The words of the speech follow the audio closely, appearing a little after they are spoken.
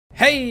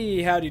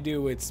Hey, howdy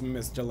do, it's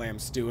Mr. Lamb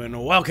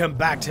and welcome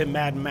back to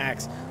Mad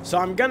Max. So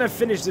I'm gonna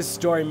finish this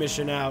story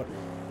mission out,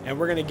 and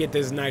we're gonna get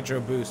this nitro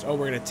boost. Oh,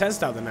 we're gonna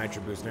test out the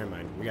nitro boost, never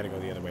mind. We gotta go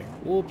the other way.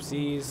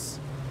 Whoopsies.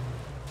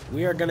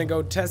 We are gonna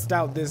go test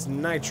out this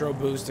nitro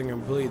boost and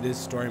complete this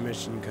story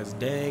mission, because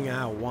dang,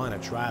 I wanna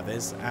try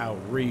this out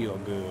real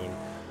good.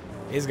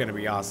 It's gonna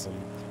be awesome.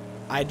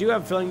 I do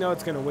have a feeling though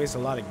it's gonna waste a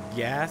lot of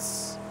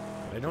gas,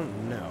 but I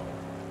don't know.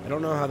 I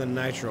don't know how the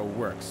nitro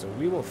works, so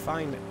we will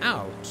find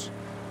out.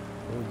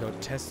 We'll go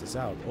test this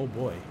out. Oh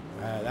boy,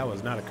 that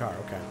was not a car.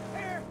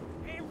 Okay.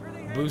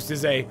 Boost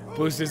is A.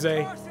 Boost is A.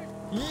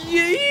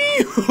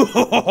 Yee!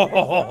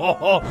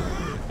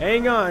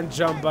 Hang on,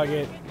 Chum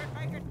Bucket.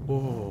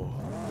 Oh.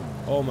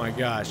 Oh my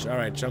gosh. All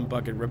right, Chum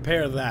Bucket,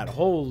 repair that.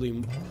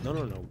 Holy.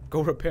 No.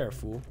 Go repair,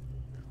 fool.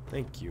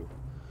 Thank you.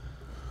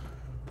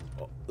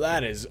 Oh,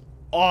 that is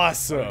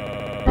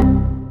awesome.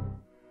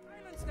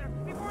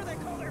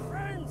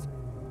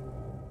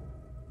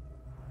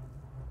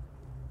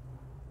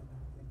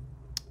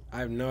 I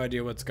have no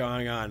idea what's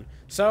going on.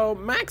 So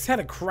Max had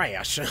a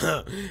crash,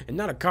 and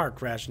not a car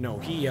crash. No,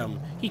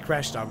 he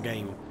crashed our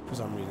game for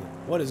some reason.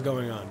 What is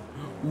going on?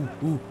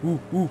 Ooh.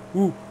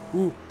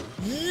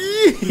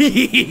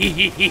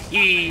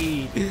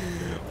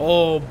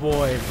 Oh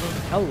boy.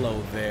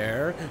 Hello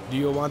there. Do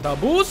you want a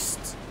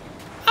boost?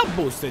 A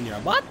boost in your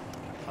butt?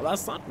 Oh,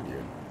 that's not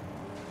weird.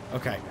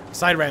 Okay,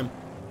 side ram.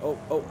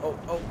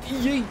 Oh.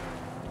 Yee.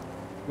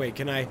 Wait,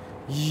 can I?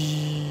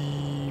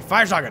 Yee.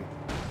 Fire shotgun.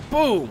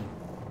 Boom.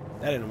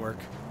 That didn't work.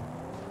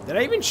 Did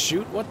I even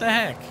shoot? What the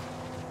heck?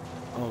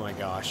 Oh my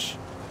gosh.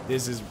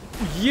 This is...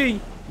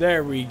 Yee!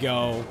 There we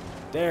go.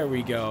 There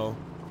we go.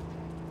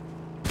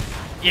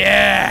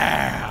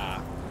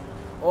 Yeah!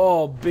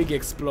 Oh, big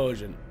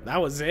explosion.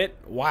 That was it?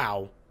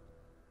 Wow.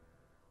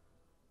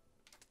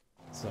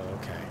 So,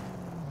 okay.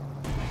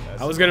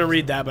 I was gonna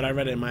read that, but I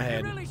read it in my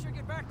head. I really should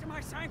get back to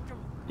my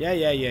sanctum. Yeah.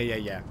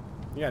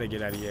 You gotta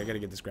get out of here. I gotta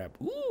get the scrap.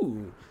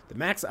 Ooh, the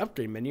Max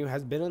upgrade menu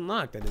has been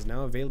unlocked and is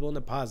now available in the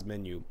pause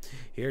menu.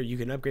 Here you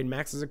can upgrade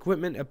Max's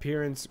equipment,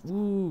 appearance,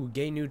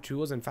 gain new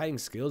tools and fighting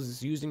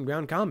skills used in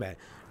ground combat.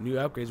 New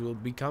upgrades will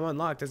become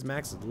unlocked as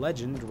Max's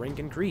legend rank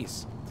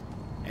increase.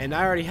 And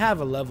I already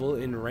have a level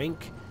in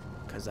rank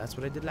because that's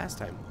what I did last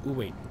time. Ooh,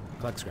 wait,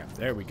 collect scrap.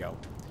 There we go.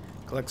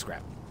 Collect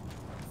scrap.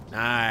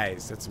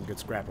 Nice. That's some good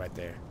scrap right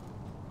there.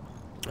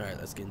 All right,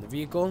 let's get in the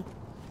vehicle.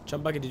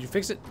 Chum Bucket, did you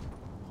fix it?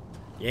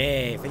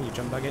 Yay, thank you,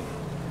 Chum Bucket.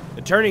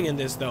 The turning in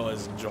this, though,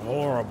 is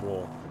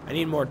horrible. I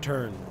need more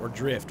turn or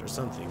drift or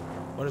something.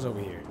 What is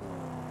over here?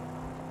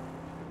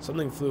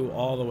 Something flew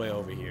all the way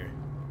over here.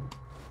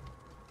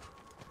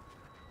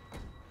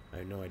 I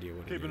have no idea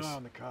what it is. Keep an eye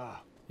on the car.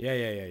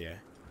 Yeah.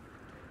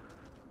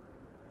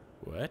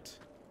 What?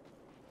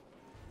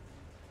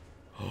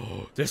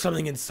 Oh, there's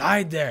something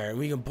inside there.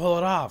 We can pull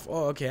it off.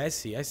 Oh, okay, I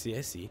see.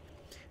 And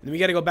then we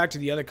got to go back to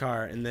the other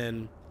car and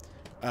then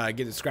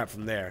get the scrap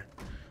from there.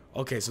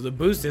 Okay, so the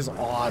boost is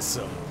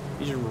awesome.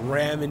 You just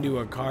ram into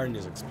a car and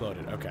just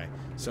exploded. Okay,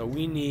 so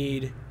we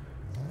need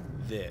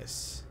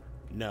this.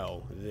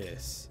 No,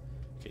 this.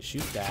 Okay,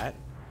 shoot that.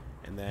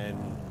 And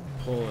then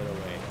pull it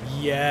away.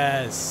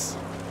 Yes!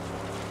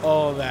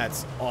 Oh,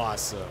 that's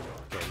awesome.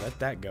 Okay, let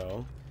that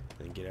go.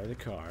 Then get out of the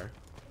car.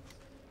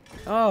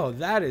 Oh,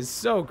 that is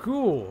so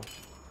cool.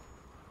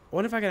 I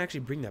wonder if I can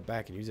actually bring that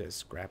back and use it as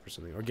scrap or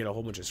something. Or get a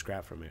whole bunch of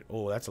scrap from it.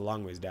 Oh, that's a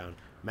long ways down.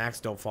 Max,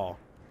 don't fall.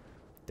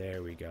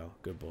 There we go.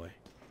 Good boy.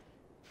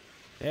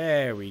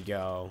 There we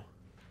go.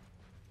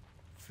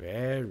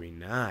 Very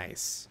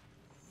nice.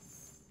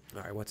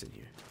 Alright, what's in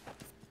here?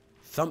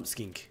 Thump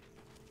skink.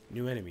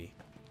 New enemy.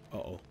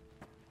 Uh-oh.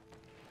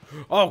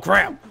 Oh,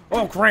 crap!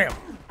 Oh, crap!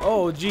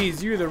 Oh,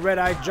 geez. You're the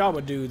red-eyed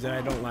Jawa dudes that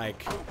I don't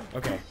like.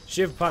 Okay.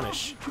 Shiv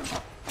punish.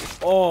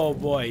 Oh,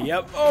 boy.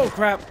 Yep. Oh,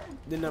 crap.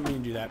 Did not mean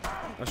to do that.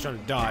 I was trying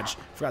to dodge.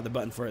 Forgot the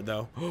button for it,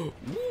 though. Ooh,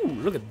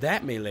 look at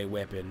that melee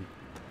weapon.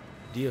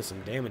 Deal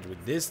some damage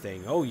with this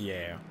thing. Oh,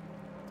 yeah.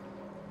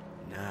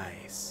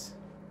 Nice.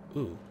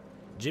 Ooh.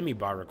 Jimmy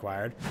bar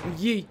required.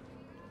 Yee.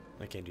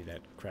 I can't do that.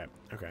 Crap.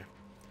 Okay.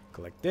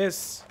 Collect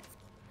this.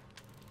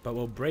 But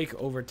we'll break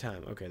over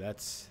time. Okay,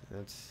 that's...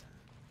 There's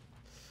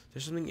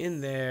something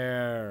in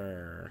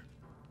there.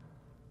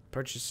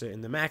 Purchase it in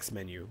the Max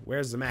menu.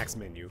 Where's the Max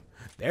menu?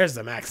 There's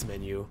the Max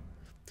menu.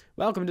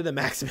 Welcome to the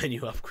Max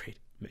menu upgrade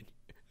menu.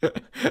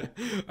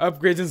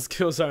 Upgrades and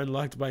skills are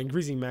unlocked by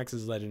increasing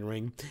Max's legend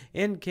ring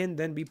and can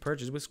then be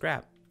purchased with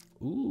scrap.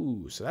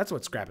 Ooh, so that's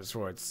what scrap is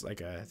for. It's like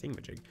a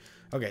thingamajig.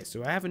 Okay,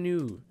 so I have a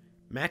new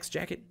Max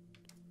jacket.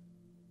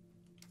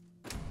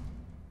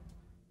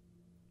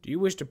 Do you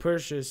wish to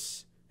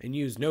purchase and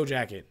use no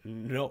jacket?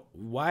 No.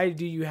 Why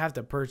do you have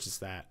to purchase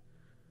that?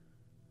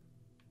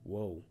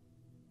 Whoa.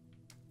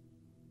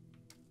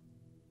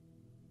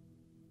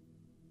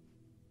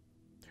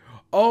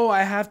 Oh,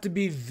 I have to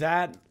be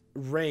that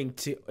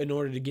ranked in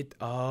order to get...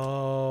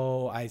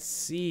 Oh, I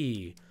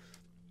see.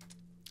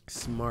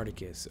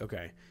 Smarticus.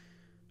 Okay.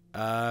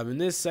 In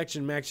this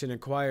section, Max can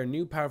acquire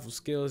new powerful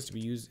skills to be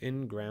used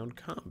in ground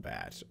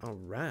combat.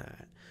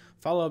 Alright.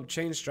 Follow up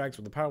chain strikes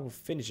with a powerful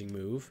finishing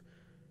move.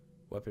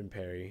 Weapon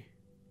parry.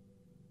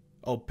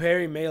 Oh,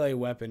 parry melee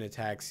weapon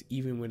attacks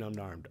even when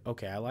unarmed.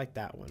 Okay, I like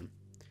that one.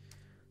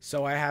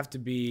 So I have to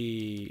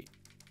be...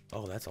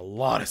 Oh, that's a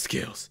lot of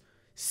skills.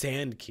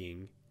 Sand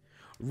King.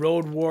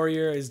 Road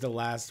Warrior is the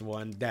last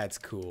one. That's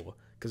cool.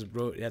 Because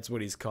that's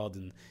what he's called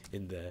in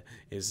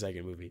his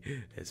second movie.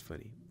 That's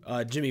funny.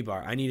 Jimmy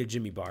bar. I need a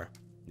Jimmy bar.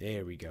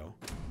 There we go.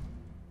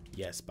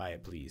 Yes, buy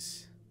it,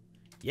 please.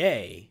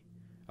 Yay.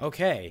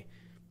 Okay.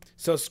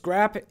 So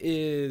scrap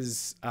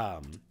is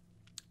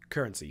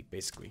currency,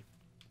 basically.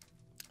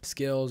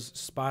 Skills,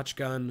 spotch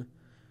gun.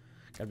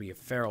 Gotta be a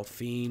feral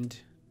fiend.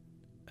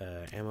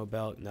 Ammo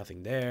belt,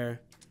 nothing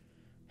there.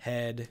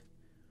 Head.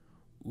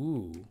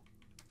 Ooh.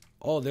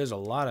 Oh, there's a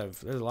lot of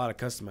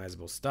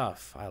customizable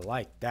stuff. I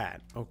like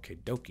that. Okay,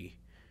 dokie.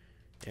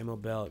 Ammo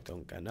belt,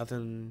 don't got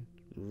nothing.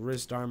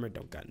 Wrist armor,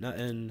 don't got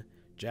nothing.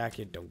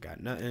 Jacket, don't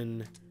got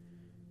nothing.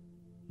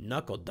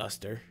 Knuckle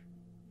duster.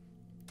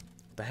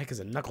 What the heck is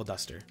a knuckle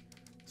duster?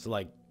 So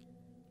like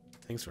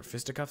things for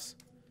fisticuffs?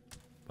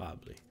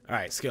 Probably.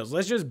 Alright, skills.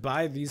 Let's just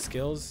buy these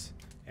skills.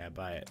 Yeah,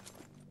 buy it.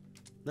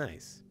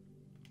 Nice.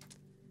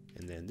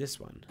 And then this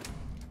one.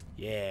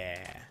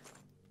 Yeah.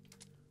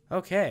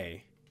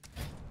 Okay.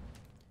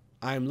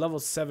 I'm level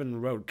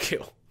 7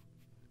 roadkill.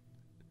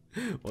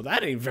 Well,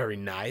 that ain't very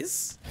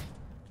nice.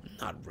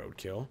 Not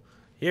roadkill.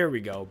 Here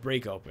we go.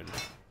 Break open.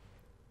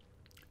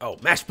 Oh,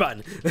 mash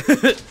button.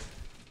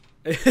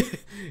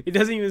 It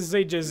doesn't even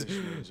say just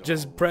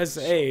press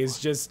A. It's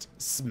just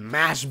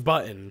smash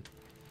button.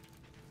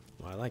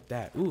 Well, I like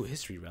that. Ooh,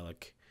 history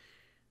relic.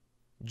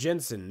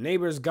 Jensen,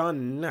 neighbors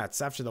gone nuts.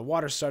 After the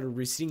water started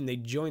receding, they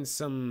joined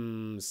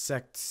some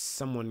sect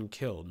someone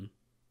killed.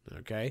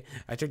 Okay.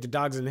 I took the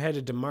dogs and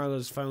headed to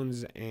Marlo's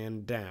phones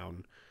and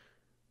down.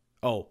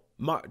 Oh,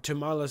 to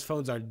Marlo's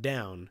phones are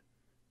down.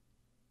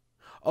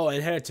 Oh,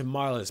 and headed to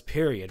Marlo's,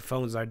 period.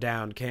 Phones are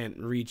down. Can't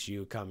reach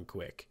you. Come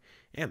quick.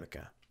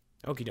 Amica.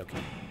 Okie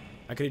dokie.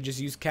 I could have just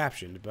used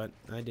captioned, but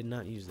I did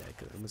not use that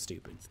because I'm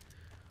stupid.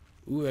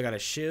 Ooh, I got a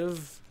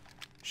shiv.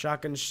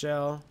 Shotgun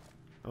shell.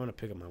 I want to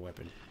pick up my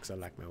weapon because I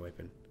like my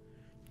weapon.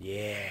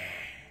 Yeah.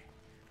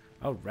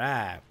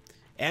 Alright.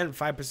 And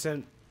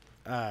 5%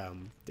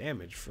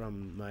 damage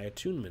from my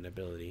attunement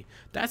ability.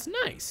 That's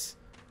nice.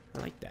 I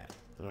like that.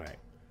 Alright.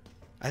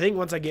 I think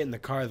once I get in the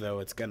car though,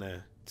 it's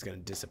gonna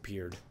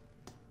disappear.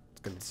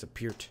 It's gonna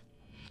disappear.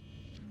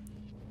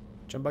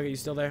 Chum Bucket, you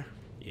still there?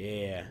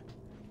 Yeah.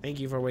 Thank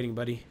you for waiting,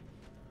 buddy.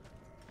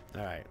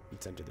 Alright,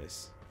 let's enter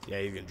this. Yeah,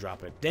 you can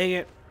drop it. Dang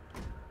it.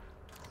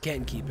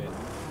 Can't keep it.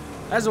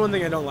 That's the one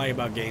thing I don't like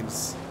about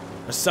games.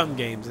 Or some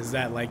games, is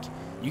that like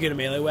you get a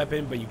melee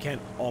weapon, but you can't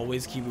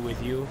always keep it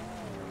with you.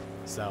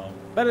 So,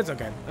 but it's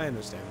okay. I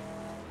understand.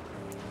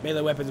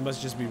 Melee weapons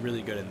must just be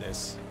really good in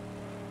this.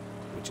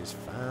 Which is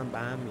fine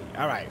by me.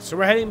 Alright, so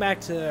we're heading back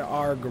to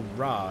our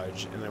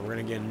garage, and then we're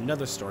gonna get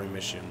another story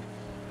mission.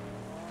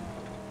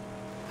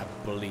 I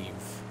believe.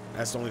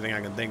 That's the only thing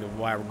I can think of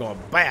why we're going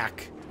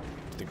back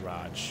to the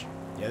garage.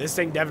 Yeah, this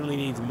thing definitely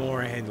needs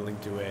more handling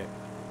to it.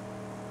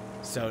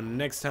 So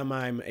next time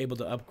I'm able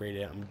to upgrade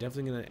it, I'm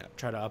definitely going to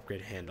try to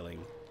upgrade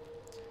handling.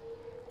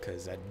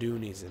 Because I do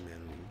need some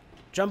handling.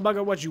 Chum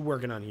Bucket, what you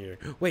working on here?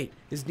 Wait,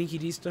 is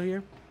Dinki-Di still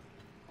here?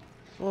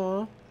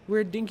 Aw,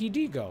 where'd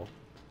Dinki-Di go?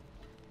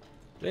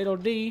 Little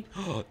D.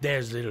 Oh,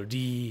 there's Little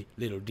D.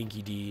 Little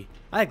Dinki-Di.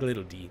 I like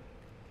Little D.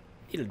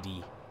 Little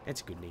D.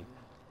 That's a good name.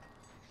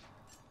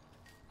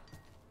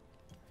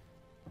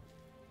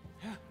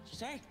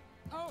 Saint?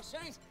 Oh,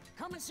 Saint,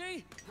 come and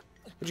see.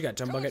 What you got,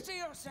 Chum Bucket? Come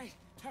and see, oh, Saint.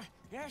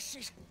 Yes,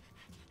 she's...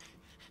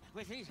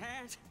 With these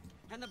hands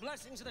and the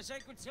blessings of the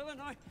sacred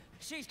Illinois,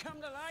 she's come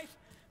to life.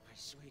 My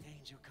sweet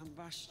angel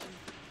combustion.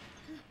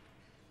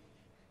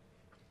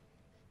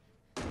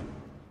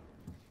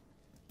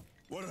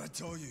 What did I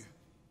tell you?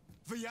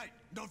 V8,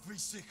 not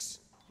V6.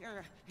 Yeah,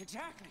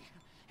 exactly.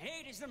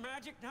 8 is the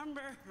magic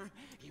number.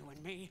 You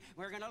and me,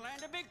 we're gonna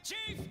land a big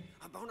chief.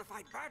 A bona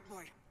fide bad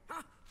boy.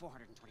 Huh?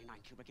 429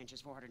 cubic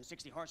inches,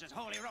 460 horses,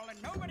 holy rolling.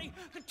 Nobody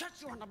could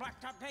touch you on the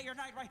blacktop day or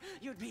night. Right?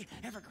 You'd be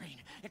evergreen,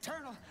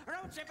 eternal,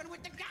 road tripping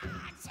with the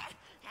gods.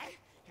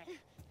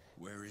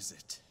 Where is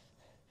it?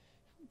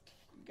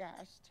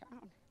 Gas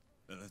Town.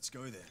 Let's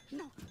go there.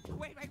 No,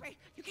 wait.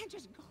 You can't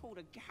just go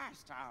to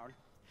Gas Town.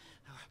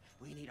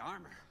 We need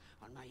armor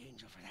on my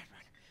angel for that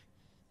run.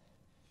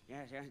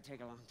 Yes, it'd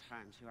take a long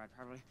time, too. I'd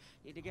probably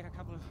need to get a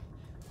couple of...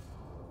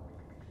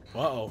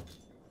 Uh-oh.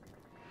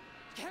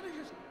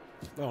 Cabbages.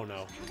 Oh,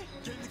 no.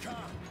 Get in the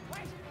car.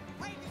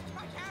 Wait,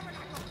 my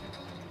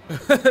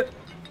tabernacle.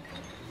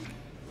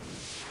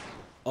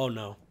 Oh,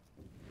 no.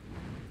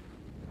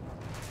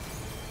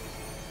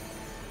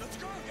 Let's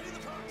go. Get in the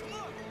car. Come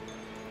on.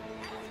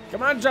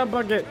 Come on, Chum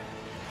Bucket.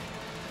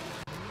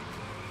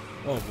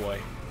 Oh, boy.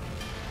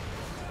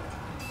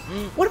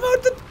 What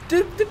about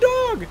the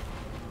dog?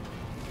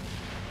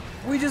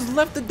 We just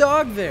left the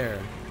dog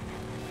there.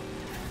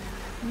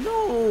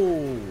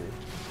 No.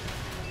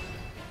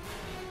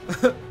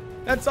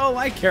 That's all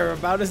I care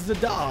about is the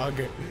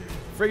dog.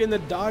 Friggin' the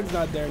dog's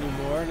not there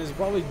anymore and is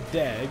probably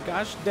dead.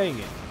 Gosh dang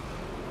it.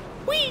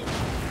 Whee!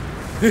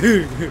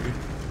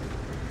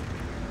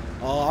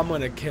 Oh, I'm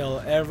gonna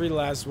kill every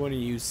last one of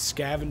you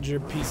scavenger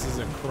pieces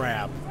of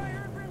crap.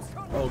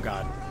 Oh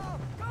god.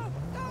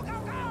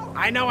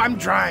 I know, I'm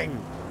trying.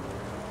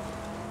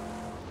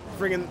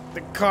 Friggin'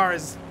 the car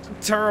is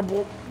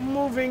terrible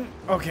moving.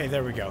 Okay,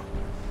 there we go.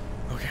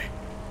 Okay.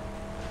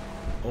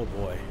 Oh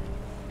boy.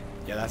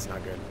 Yeah, that's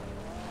not good.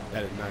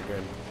 That is not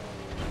good.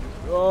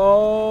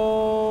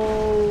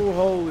 Oh,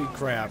 holy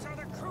crap.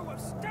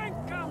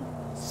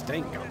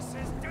 Stankum.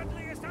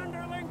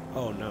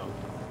 Oh no.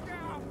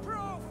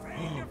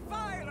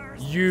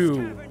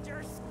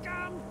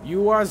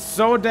 You are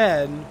so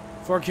dead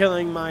for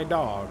killing my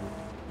dog.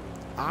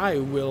 I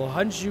will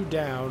hunt you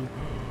down.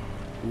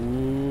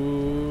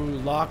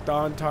 Ooh, locked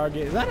on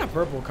target. Is that a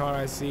purple car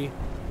I see?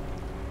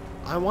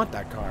 I want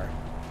that car.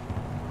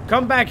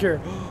 Come back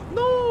here.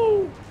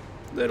 No!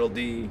 Little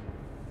D.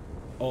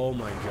 Oh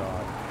my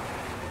god.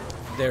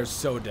 They're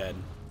so dead.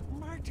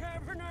 My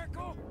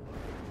tabernacle.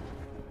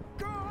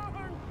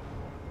 Gone.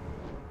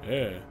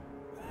 Yeah.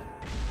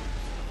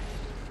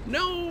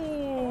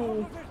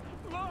 No!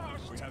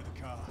 We have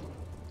the car.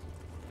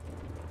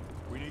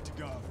 We need to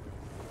go.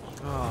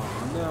 Oh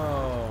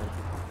no.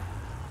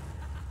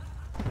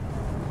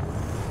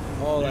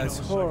 Oh, that's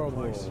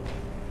horrible.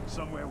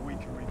 Somewhere we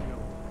can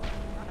rebuild.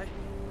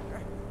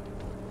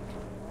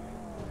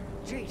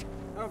 Jeet,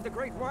 of the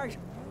Great White,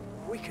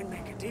 we can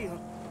make a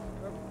deal.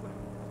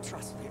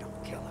 Trust me,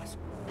 don't kill us.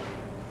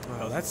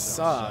 Oh, that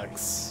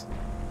sucks. Is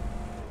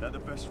that the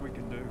best we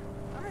can do?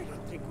 I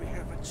don't think we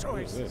have a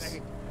choice. this?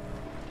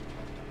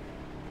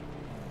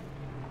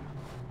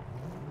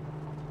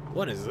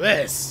 What is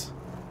this?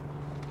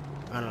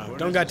 I don't know.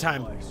 Don't got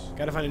time.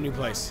 Gotta find a new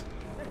place.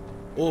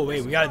 Oh,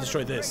 wait, we gotta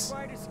destroy this.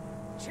 Great White is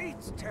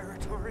Jeet's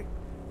territory.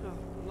 Oh,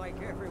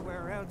 like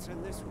everywhere else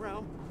in this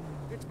realm,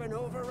 it's been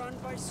overrun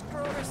by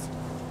Scrotus.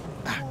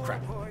 Ah,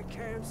 crap. Boy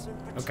camps and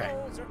Okay.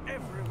 patrols are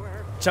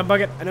everywhere. Chum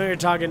Bucket, I know you're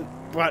talking,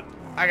 but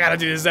I gotta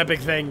do this epic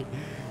thing.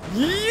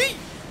 Yeet!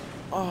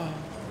 Oh.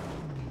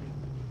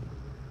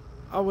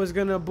 I was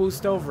gonna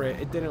boost over it.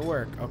 It didn't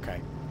work. Okay.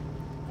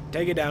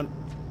 Take it down.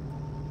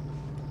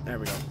 There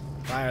we go.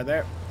 Fire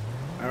there.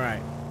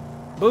 Alright.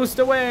 Boost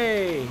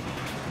away!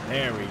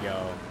 There we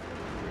go.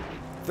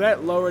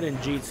 Threat lowered in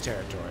Jeet's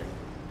territory.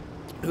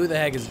 Who the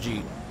heck is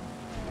Jeet?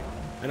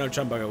 I know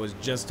Chum Bucket was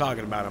just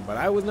talking about him, but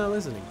I was not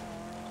listening.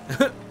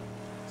 So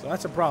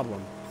that's a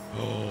problem.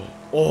 Oh,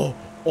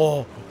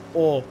 oh,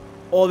 oh,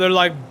 oh, they're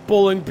like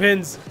bowling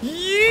pins.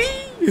 Yee!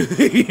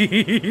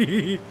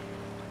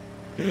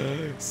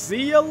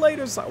 See ya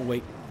later.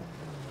 Wait,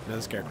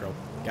 another scarecrow.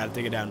 Gotta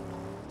take it down.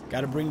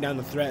 Gotta bring down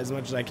the threat as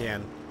much as I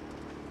can.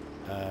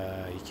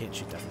 You can't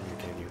shoot that from here,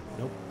 can you?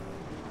 Nope.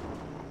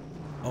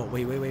 Oh,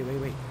 wait.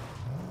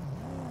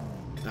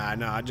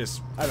 No, I'd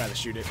rather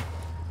shoot it.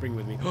 Bring it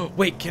with me. Oh,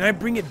 wait, can I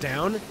bring it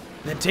down and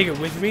then take it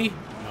with me?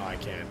 No, I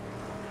can't.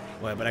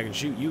 Well, but I can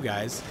shoot you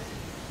guys.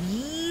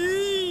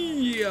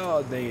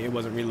 Oh, dang, it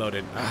wasn't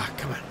reloaded. Ah,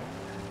 come on.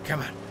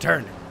 Come on.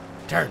 Turn.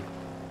 Turn.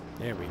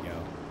 There we go.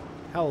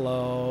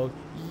 Hello.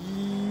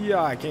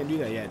 Yeah, I can't do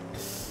that yet.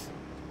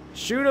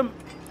 Shoot him.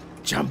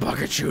 Chum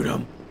Bucket, shoot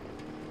him.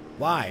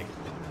 Why?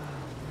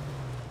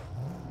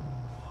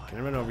 Can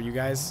I run over you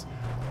guys?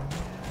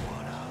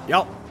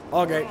 Yup.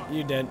 Okay,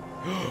 you dead.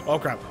 Oh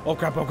crap. Oh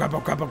crap. Oh crap. Oh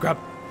crap. Oh crap.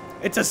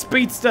 It's a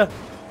speedster.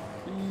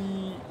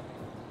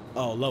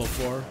 Oh, level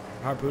 4.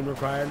 Harpoon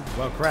required.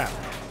 Well, crap.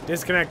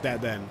 Disconnect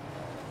that then.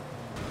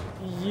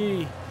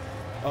 Yee.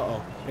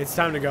 Uh-oh. It's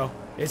time to go.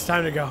 It's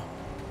time to go.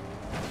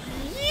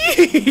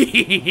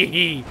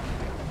 Yee.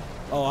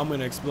 Oh, I'm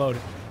gonna explode.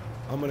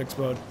 I'm gonna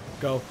explode.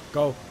 Go,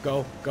 go,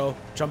 go, go.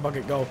 Chum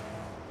Bucket, go.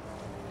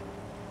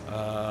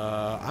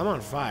 I'm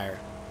on fire.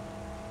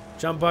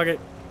 Chum Bucket,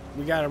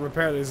 we gotta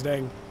repair this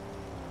thing.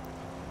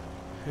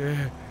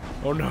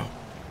 Oh no.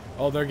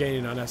 Oh, they're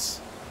gaining on us.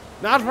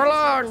 Not for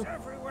long!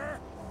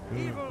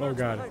 Oh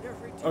god.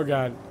 Oh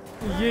god.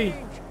 Yee.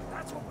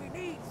 That's what we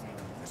need.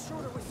 The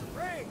shooter was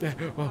afraid.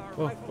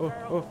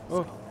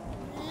 Oh.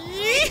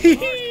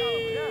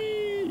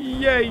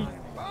 Yay.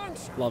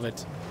 Love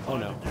it. Oh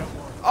no.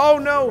 Oh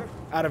no!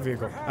 Out of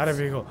vehicle. Out of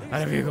vehicle.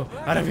 Out of vehicle.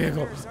 Out of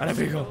vehicle. Out of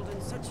vehicle.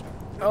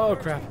 Oh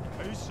crap.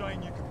 Are you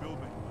saying you can build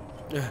me?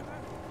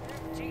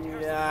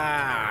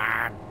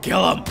 Yeah.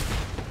 Kill him.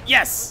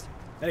 Yes.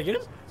 Did I get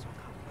him?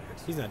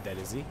 He's not dead,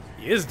 is he?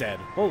 He is dead.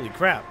 Holy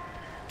crap.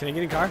 Can I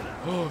get in car?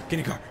 Oh, get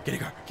in car. Get in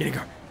car. Get in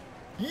car.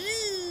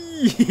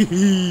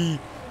 Yee.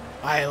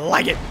 I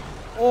like it.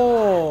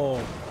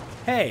 Oh.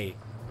 Hey.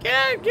 Get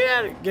out of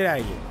here. Get out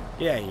of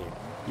here.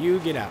 You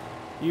get out.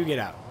 You get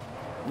out.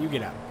 You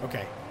get out.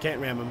 Okay. Can't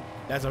ram him.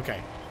 That's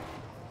okay.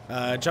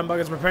 Chum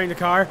Bucket's preparing the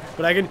car,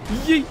 but I can.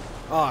 Yeet.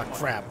 Oh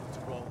crap.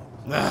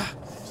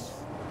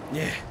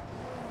 Yeah.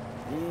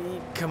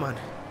 Come on.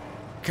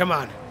 Come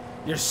on.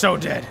 You're so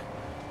dead.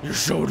 You're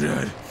so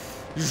dead.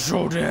 You're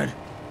so dead.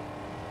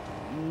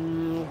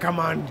 Come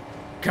on.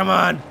 Come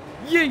on.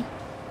 Yee.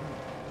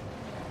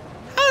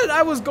 What?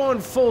 I was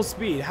going full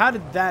speed. How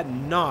did that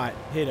not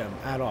hit him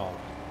at all?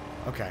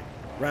 Okay.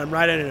 Run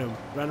right into him.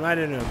 Run right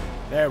into him.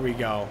 There we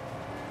go.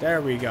 There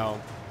we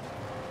go.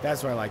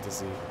 That's what I like to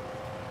see.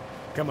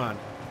 Come on.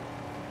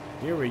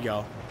 Here we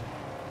go.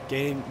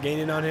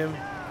 Gaining on him.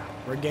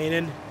 We're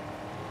gaining.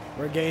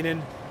 We're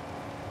gaining.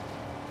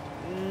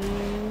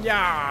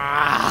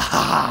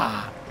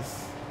 Yeah.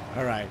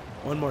 All right.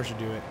 One more should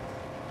do it.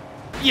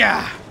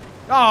 Yeah.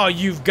 Oh,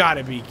 you've got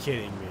to be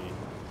kidding me.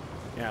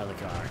 Get out of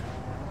the car.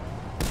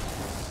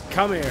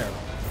 Come here.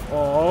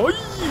 Oh.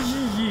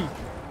 Yee.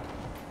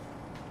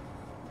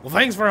 Well,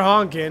 thanks for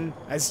honking.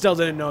 I still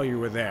didn't know you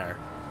were there.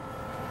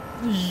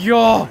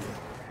 Yo.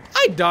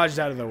 I dodged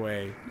out of the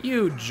way.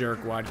 You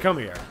jerkwad. Come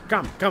here.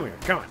 Come here.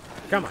 Come on.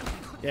 Come on.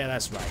 Yeah,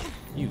 that's right.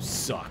 You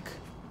suck.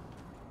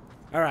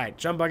 All right,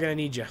 Chum Bucket, I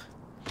need you.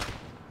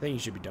 I think you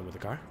should be done with the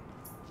car.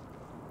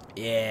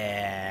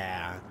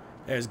 Yeah.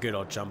 There's good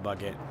old Chum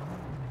Bucket.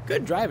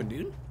 Good driving,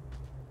 dude.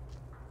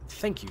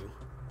 Thank you.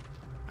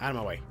 Out of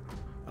my way.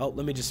 Oh,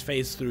 let me just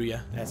phase through you.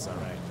 That's all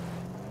right.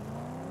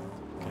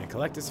 Can I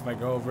collect this if I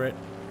go over it?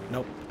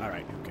 Nope. All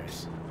right, who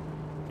cares?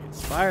 Okay,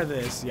 let's fire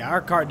this. Yeah,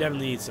 our car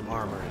definitely needs some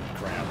armor and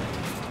crap.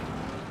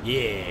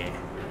 Yeah.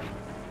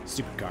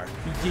 Stupid car.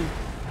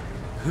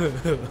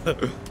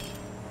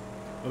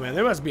 Oh man,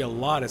 there must be a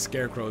lot of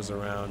scarecrows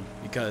around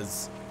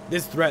because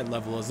this threat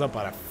level is up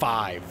at a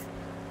 5.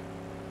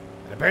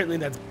 And apparently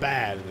that's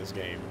bad in this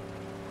game.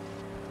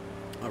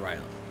 Alright.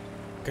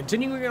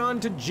 Continuing on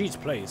to Jeet's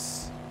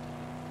place.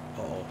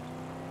 Uh-oh.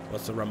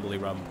 What's the rumbly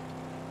rum?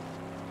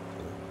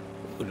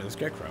 Ooh, another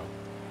scarecrow.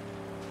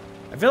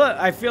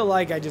 I feel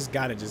like I just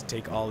gotta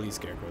take all these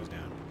scarecrows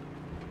down.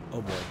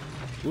 Oh boy.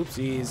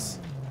 Oopsies.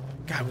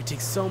 God, we take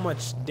so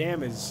much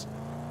damage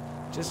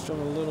just from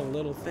a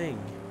little thing.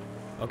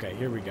 Okay,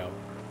 here we go.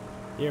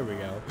 Here we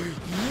go.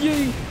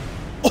 Yay!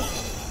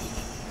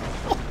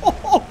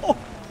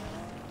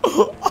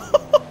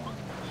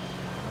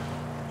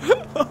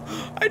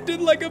 I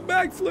did like a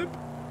backflip.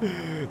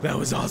 That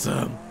was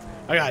awesome.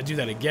 I gotta do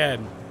that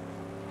again.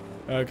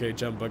 Okay,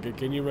 Chum Bucket,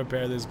 can you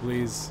repair this,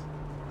 please?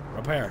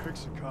 Repair.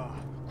 Fix the car,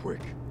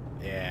 quick.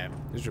 Yeah,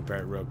 just repair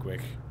it real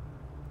quick.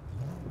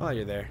 While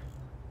you're there.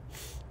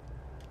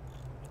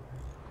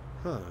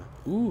 Huh.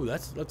 Ooh,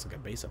 looks like a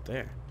base up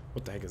there.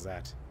 What the heck is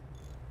that?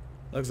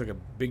 Looks like a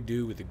big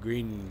dude with a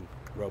green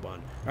robe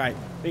on. Alright,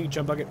 thank you,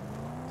 Chum Bucket.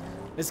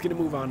 Let's get a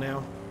move on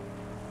now.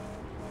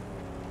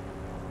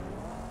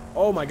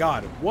 Oh my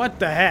god, what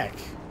the heck?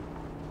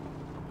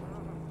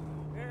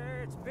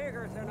 It's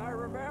bigger than I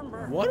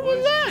remember. What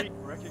was that?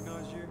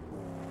 Recognize you?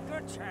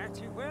 Good chance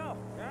he will.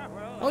 Yeah,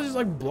 well. I was just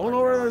like blown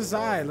over to the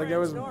side like there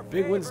was a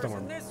big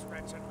windstorm.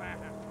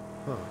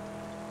 Huh.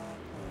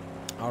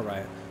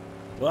 Alright.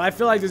 Well, I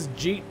feel like this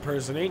Jeet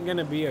person ain't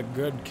gonna be a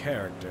good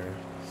character.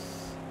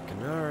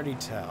 Can already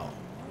tell.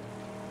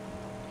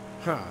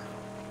 Huh.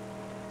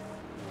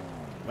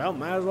 Well,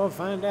 might as well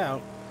find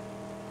out.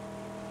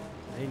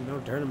 Ain't no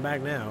turning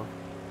back now.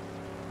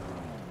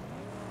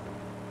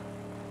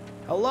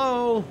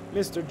 Hello,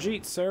 Mr.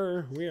 Jeet,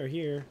 sir. We are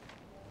here.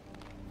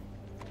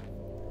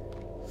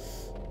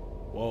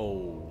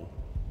 Whoa.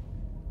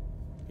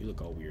 You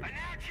look all weird.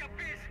 Announce your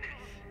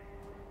business,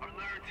 or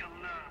learn to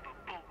love a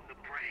bolt in the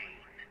brain.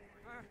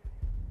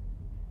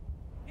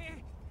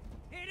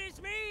 It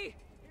is me,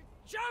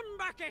 Chum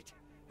Bucket,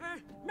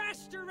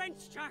 Master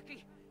Wrench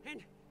Jockey,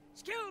 and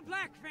skilled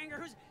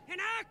Blackfinger, who's an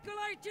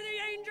acolyte to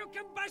the angel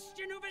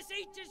combustion who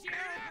beseeches you.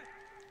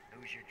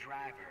 Who's your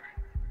driver?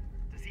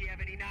 Does he have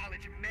any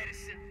knowledge of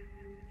medicine?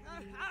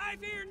 I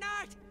fear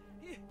not.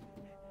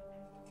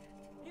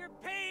 Your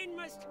pain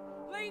must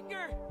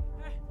linger.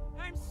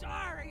 I'm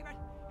sorry, but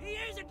he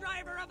is a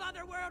driver of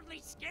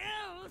otherworldly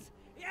skills.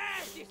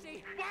 Yes, you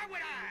see. Why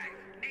would I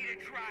need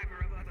a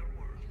driver of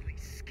otherworldly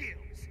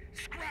skills?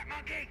 Scrap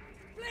monkey!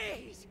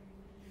 Please!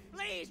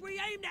 Please, we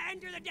aim to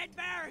enter the Dead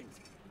Barrens,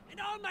 and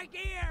all my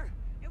gear,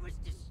 it was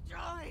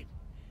destroyed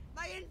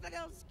by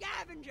infidel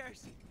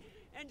scavengers.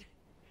 And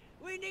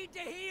we need to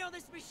heal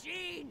this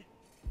machine.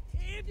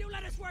 If you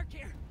let us work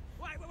here,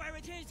 why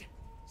with his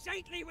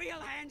saintly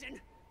wheel hands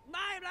and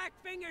my black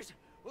fingers,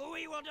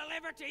 we will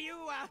deliver to you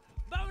a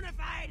bona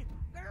fide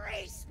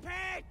grease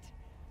pit.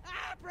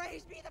 Ah,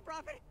 praise be the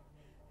prophet.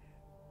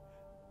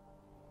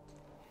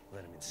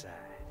 Let him inside.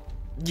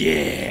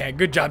 Yeah,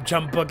 good job,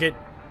 Chum Bucket.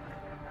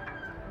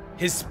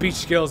 His speech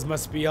skills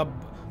must be up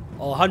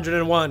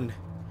 101.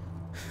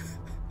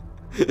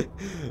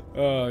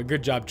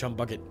 Good job, Chum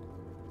Bucket.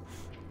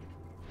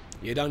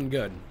 You done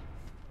good.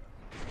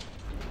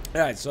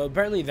 Alright, so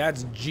apparently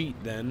that's Jeet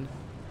then.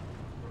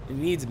 He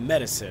needs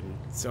medicine,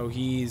 so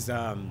he's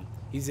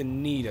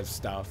in need of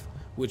stuff,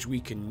 which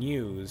we can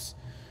use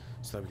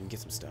so that we can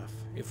get some stuff.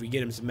 If we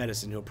get him some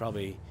medicine, he'll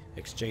probably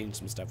exchange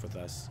some stuff with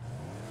us,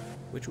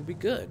 which will be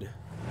good.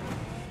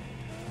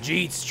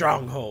 Jeet's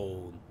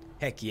stronghold.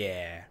 Heck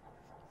yeah.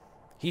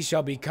 He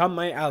shall become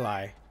my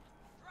ally.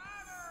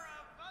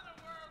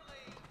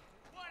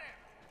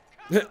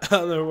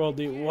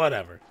 Otherworldly,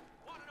 whatever.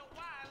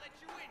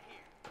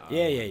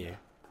 Yeah.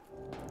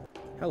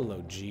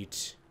 Hello,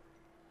 Jeet.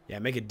 Yeah,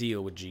 make a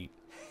deal with Jeep.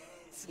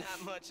 It's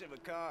not much of a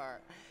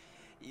car.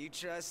 You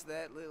trust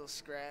that little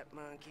scrap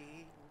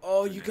monkey?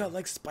 Oh, you got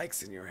like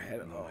spikes in your head.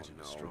 Oh,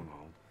 no.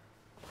 Stronghold.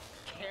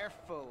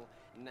 Careful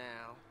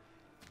now.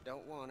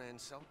 Don't want to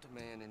insult a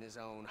man in his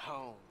own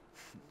home.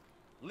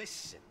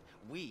 Listen,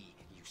 we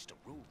used to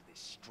rule this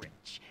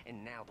stretch,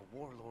 and now the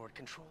warlord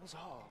controls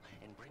all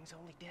and brings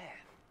only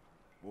death.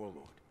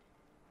 Warlord.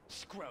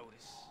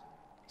 Scrotus,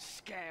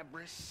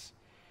 scabrous,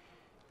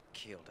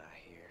 killed,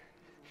 I hear.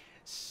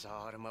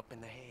 Sawed him up in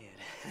the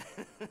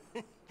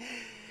head.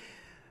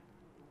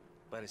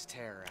 But his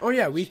terror. Oh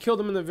yeah, we killed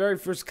him in the very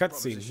first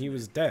cutscene. He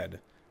was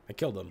dead. I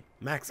killed him.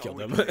 Max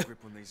killed him.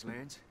 Grip on these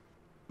lands.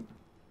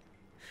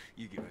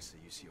 You give us the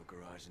use of your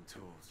garage and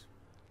tools.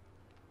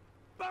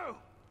 Boom!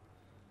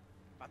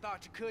 If I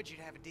thought you could, you'd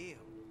have a deal.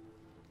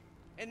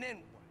 And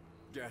then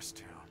what?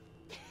 Gastown.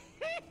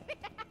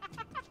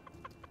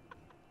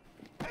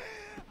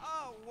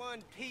 Oh,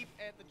 one peep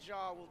at the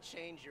jaw will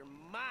change your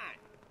mind.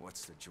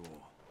 What's the jaw?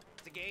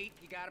 It's a gate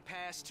you gotta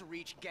pass to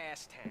reach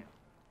Gastown.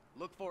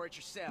 Look for it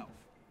yourself.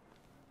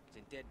 It's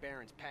in Dead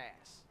Baron's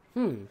Pass.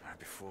 Right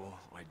before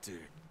I do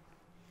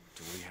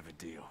we have a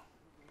deal?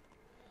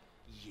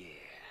 Yeah.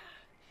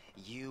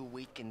 You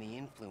weaken the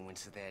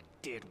influence of that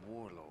dead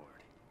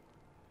warlord.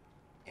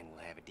 And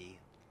we'll have a deal.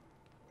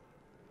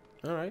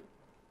 Alright.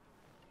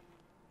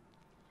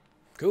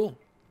 Cool.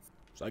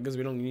 So I guess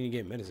we don't need to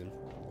get medicine.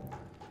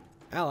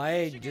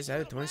 Ally just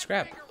added 20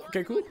 scrap.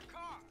 Okay, cool.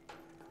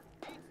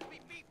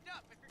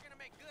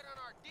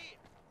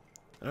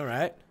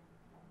 Alright.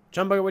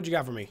 Chum Bucket, what you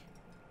got for me?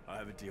 I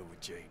have a deal with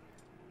Jade.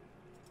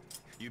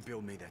 You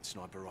build me that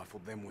sniper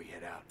rifle, then we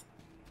head out.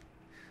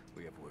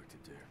 We have work to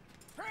do.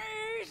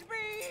 Praise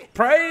be!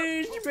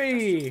 Praise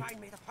be! Find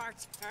me the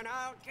parts, and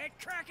I'll get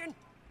cracking.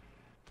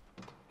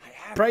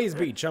 Praise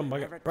be, Chum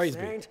Bucket. Praise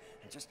be. And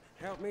just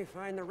help me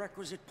find the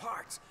requisite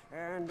parts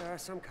and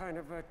some kind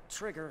of a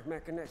trigger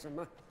mechanism.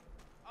 Oh,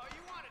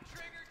 you want a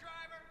trigger,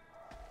 driver?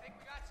 Think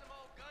we got some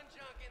old gun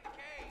junk in the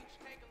cage.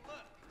 Take a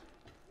look.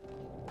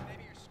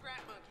 Maybe your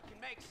scrap monkey can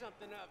make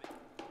something of it.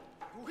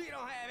 We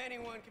don't have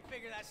anyone can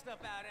figure that stuff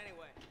out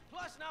anyway.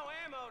 Plus no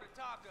ammo to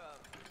talk of.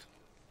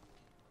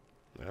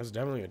 That's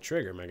definitely a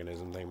trigger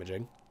mechanism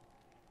thingamajig.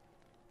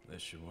 That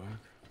should work.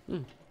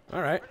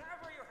 Alright.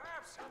 Whenever you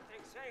have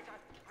something, Saint,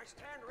 I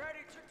stand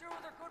ready to do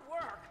the good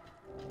work.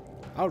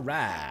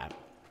 Alright.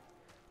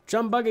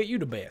 Chum Bucket, you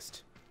the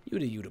best. You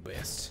the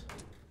best.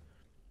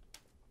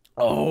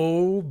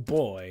 Oh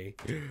boy.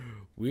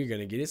 We're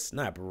gonna get a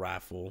sniper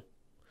rifle.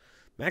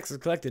 Max has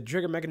collected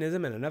trigger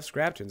mechanism and enough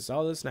scrap to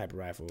install the sniper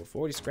rifle.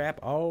 40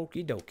 scrap,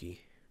 okie dokie.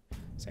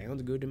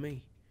 Sounds good to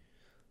me.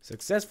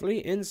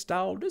 Successfully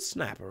installed the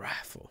sniper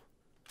rifle.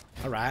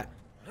 Alright.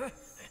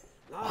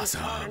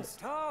 Awesome.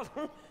 Installed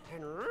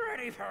and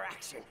ready for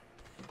action.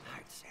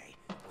 I'd say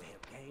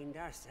we've gained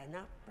us an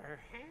upper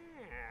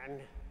hand.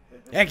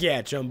 Heck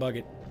yeah, Chum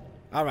Bucket.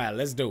 Alright,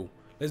 let's do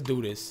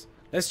this.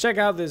 Let's check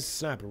out this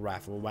sniper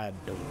rifle. Why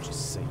don't you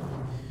say?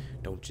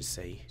 Don't you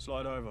say?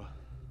 Slide over.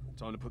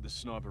 Time to put the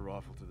sniper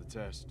rifle to the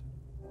test.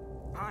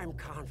 I'm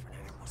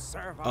confident it will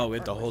serve our Oh, we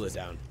have to hold it purposes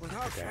down.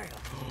 without Okay.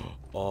 fail.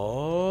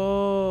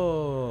 Oh.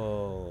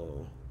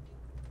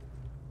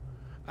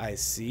 I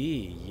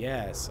see.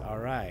 Yes.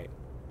 Alright.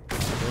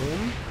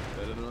 Boom.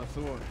 Better than I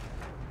thought.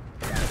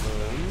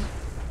 Boom.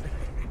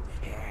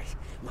 Yes,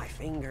 my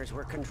fingers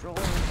were controlled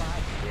by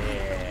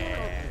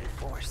worldly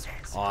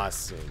forces.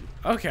 Awesome.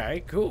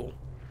 Okay, cool.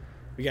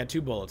 We got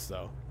 2 bullets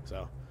though.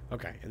 So,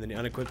 okay. And then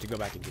unequipped to go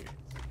back in here.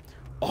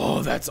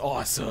 Oh, that's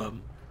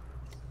awesome.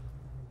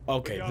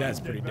 Okay, that's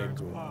pretty dang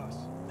cool.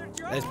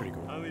 That's pretty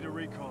cool. Only to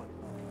recon.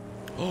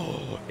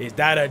 Oh, is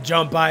that a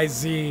jump I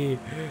see?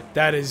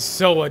 That is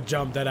so a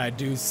jump that I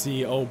do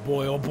see. Oh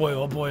boy, oh boy,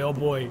 oh boy, oh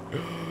boy.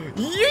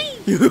 Yee!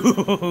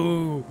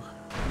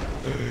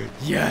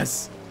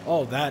 Yes.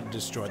 Oh, that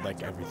destroyed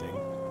like everything.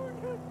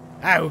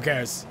 Ah, who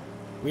cares?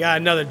 We got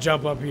another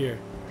jump up here.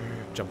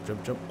 Jump,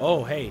 jump, jump.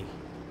 Oh, hey.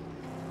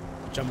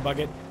 Jump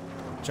bucket.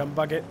 Jump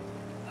bucket.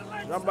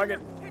 Jump bucket.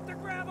 Hit the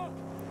gravel.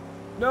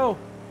 No,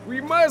 we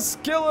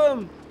must kill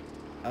him.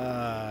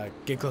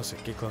 Get closer,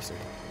 get closer.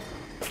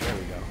 There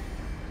we go.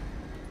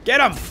 Get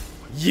him!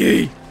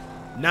 Yee!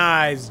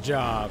 Nice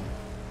job.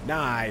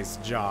 Nice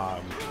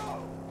job.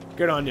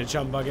 Good on you,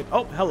 Chum Bucket.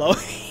 Oh, hello.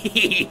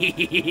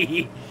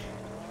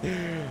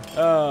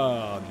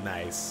 Oh,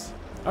 nice.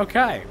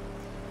 Okay.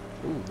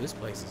 Ooh, this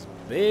place is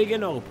big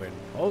and open.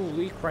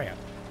 Holy crap.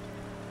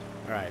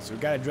 Alright, so we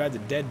gotta drive the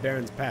Dead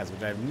Baron's Pass,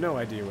 which I have no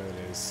idea what it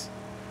is.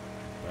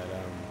 But,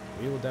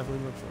 we will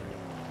definitely look for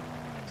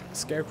it.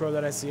 Scarecrow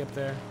that I see up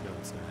there? No,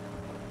 it's not.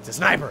 It's a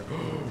sniper!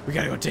 We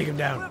gotta go take him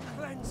down.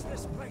 Cleanse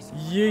this place.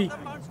 Yee! The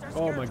monster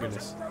Oh my scarecrows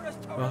goodness. and Scrotus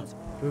totems.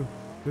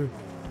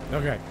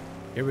 Okay,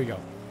 here we go.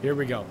 Here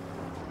we go.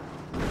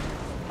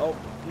 Oh,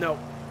 no.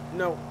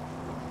 No.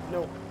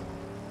 No.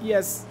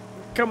 Yes.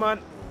 Come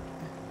on.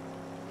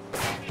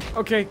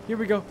 Okay, here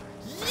we go.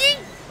 Yee!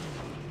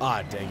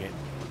 Ah, dang it.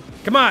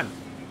 Come on.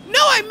 No,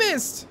 I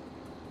missed.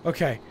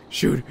 Okay,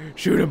 shoot.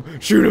 Shoot him.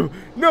 Shoot him.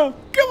 No,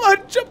 come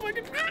on. Jump like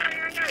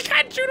I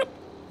can't shoot him.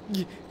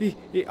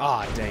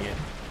 Aw, dang it.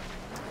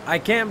 I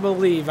can't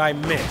believe I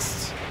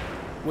missed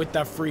with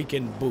the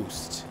freaking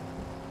boost.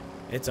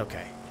 It's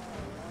okay.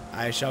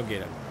 I shall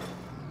get him.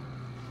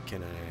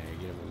 Can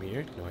I get him from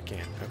here? No, I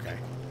can't. Okay.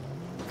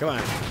 Come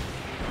on.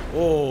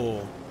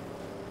 Oh.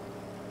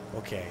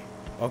 Okay.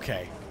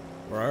 Okay.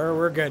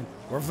 We're good.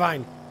 We're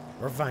fine.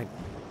 We're fine.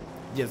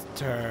 Just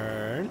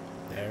turn.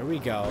 There we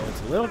go.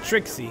 It's a little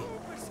tricksy.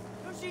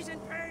 She's in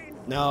pain.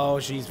 No,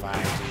 she's fine.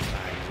 She's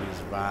fine. She's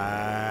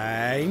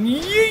fine.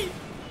 Yeet!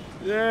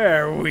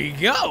 There we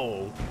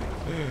go.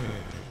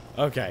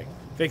 Okay.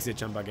 Fix it,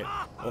 Chum Bucket.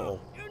 Uh-oh.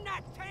 Do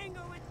not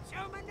tangle with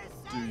Chum and the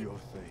Do Saint. your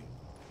thing.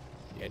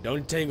 Yeah,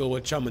 don't tangle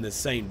with Chum and the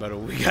Saint, but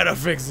we gotta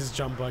fix this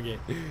Chum Bucket.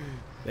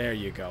 There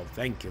you go.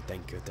 Thank you,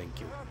 thank you, thank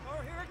you.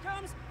 Oh, here it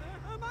comes.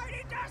 A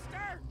mighty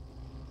duster.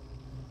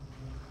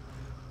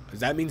 Does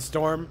that mean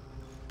storm?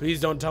 Please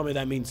don't tell me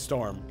that means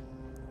storm.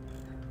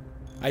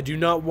 I do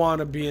not want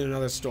to be in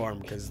another storm,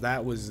 because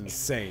that was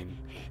insane.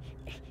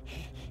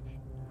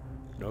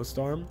 No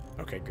storm?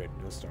 Okay, good.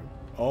 No storm.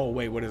 Oh,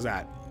 wait, what is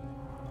that?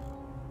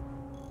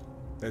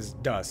 There's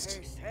dust.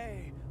 They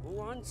say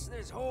once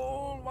this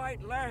whole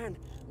white land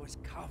was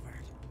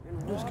covered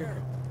in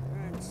water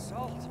and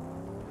salt.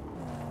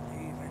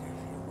 Believe it if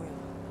you will.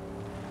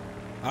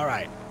 All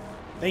right.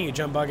 Thank you,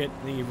 Chum Bucket.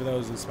 Thank you for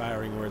those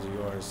inspiring words of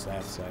yours.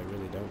 That's I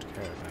really don't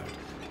care about.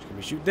 Can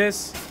we shoot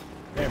this?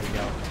 There we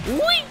go.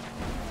 Whee!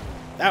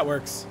 That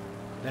works.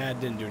 That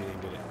didn't do anything,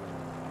 did it?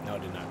 No,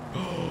 it did not.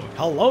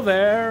 Hello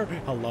there.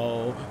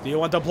 Hello. Do you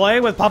want to play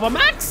with Papa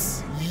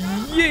Max?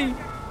 Yay!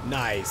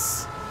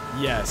 Nice.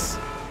 Yes.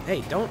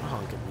 Hey, don't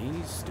honk at me,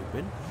 you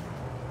stupid.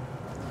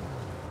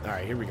 All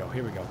right, here we go.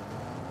 Here we go.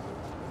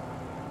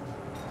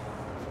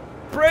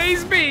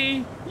 Praise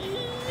be.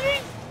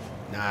 Yay!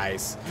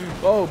 Nice.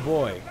 Oh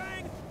boy.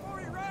 Bang!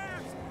 40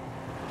 rams.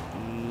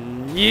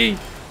 Yee.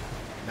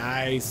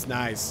 Nice,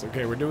 nice.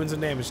 Okay, we're doing some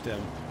damage to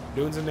them.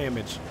 Doing some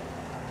damage.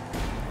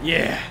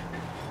 Yeah.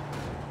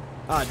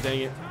 Ah,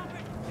 dang it.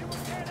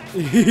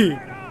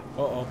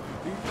 Uh-oh.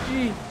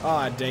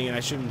 Ah, dang it. I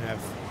shouldn't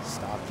have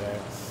stopped there.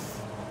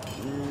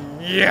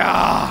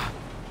 Yeah.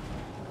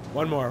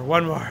 One more.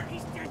 One more.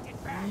 He's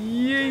dented back.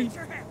 Yee. Get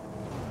your head.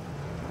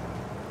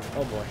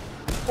 Oh, boy.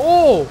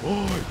 Oh!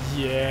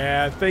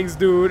 Yeah, thanks,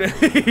 dude.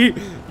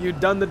 You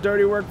done the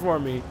dirty work for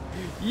me.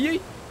 Yee.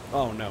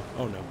 Oh, no.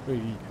 Oh, no.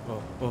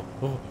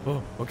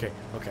 Oh. Okay,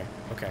 okay,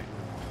 okay.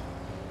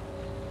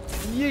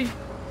 Yee.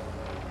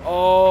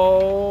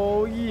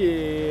 Oh,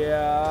 yeah.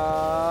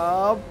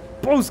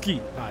 Broski.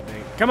 Ah,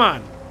 dang. Come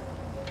on.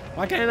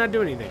 Why can't I not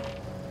do anything?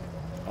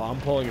 Oh, I'm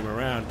pulling him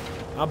around.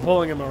 I'm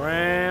pulling him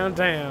around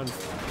town.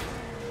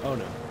 Oh,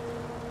 no.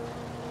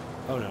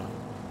 Oh, no.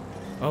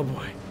 Oh,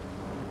 boy.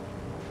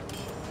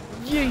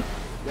 Yee.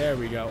 There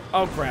we go.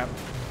 Oh, crap.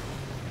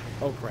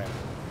 Oh, crap.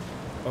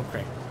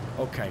 Okay.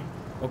 Okay.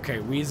 Okay.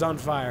 We is on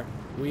fire.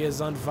 We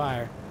is on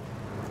fire.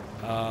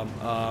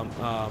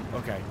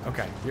 Okay.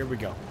 Okay. Here we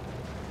go.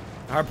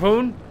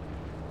 Harpoon.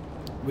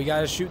 We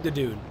gotta shoot the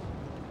dude.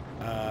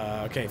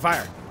 Okay.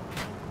 Fire.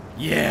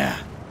 Yeah.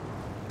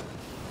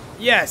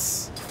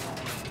 Yes.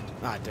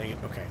 Ah, dang it.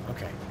 Okay.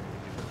 Okay.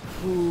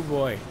 Oh,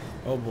 boy.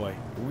 Oh, boy.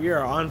 We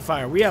are on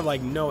fire. We have,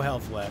 like, no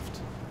health left.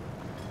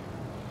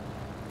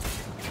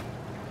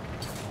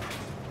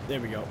 There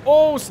we go.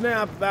 Oh,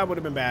 snap. That would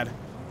have been bad.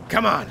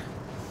 Come on.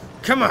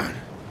 Come on.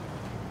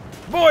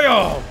 Boy,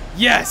 oh.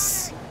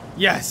 Yes.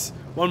 Yes.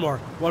 One more.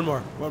 One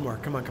more. One more.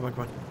 Come on, come on,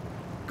 come on.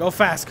 Go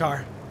fast,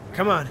 car.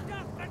 Come on.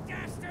 Stop the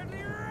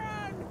dastardly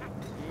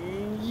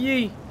run.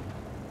 Yee.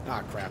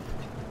 Ah, crap.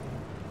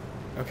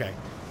 Okay.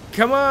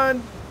 Come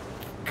on,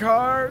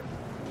 car.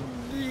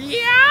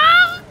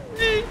 Yeah.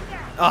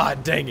 Ah,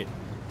 dang it.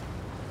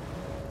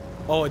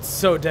 Oh, it's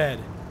so dead.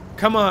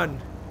 Come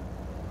on.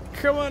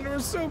 Come on, we're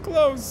so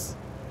close.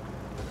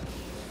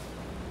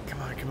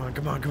 Come on, come on,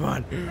 come on, come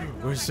on.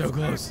 We're so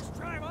close.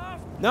 Drive off.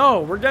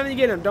 No, we're gonna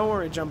get him. Don't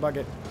worry, Chum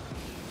Bucket.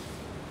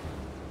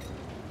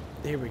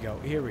 Here we go.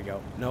 Here we go.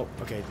 Nope.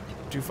 Okay.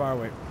 Too far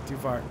away. Too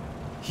far.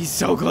 He's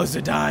so close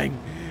to dying.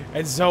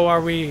 And so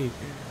are we.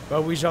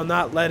 But we shall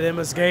not let him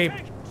escape.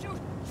 Shoot.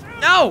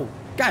 Shoot. No!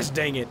 Gosh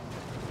dang it.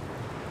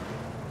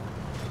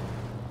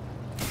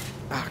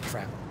 Ah,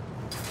 crap.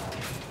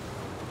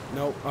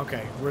 Nope.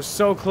 Okay. We're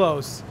so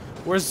close.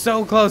 We're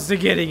so close to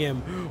getting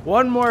him.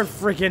 One more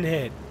freaking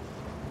hit.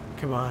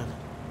 Come on.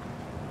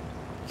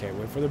 Okay,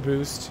 wait for the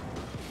boost.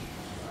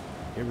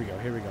 Here we go.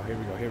 Here we go. Here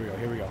we go. Here we go.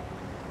 Here we go.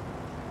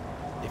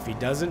 If he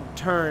doesn't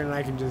turn,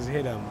 I can just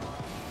hit him.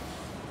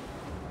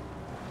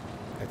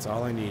 That's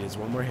all I need is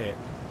one more hit.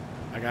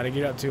 I gotta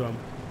get up to him.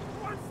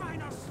 One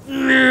final.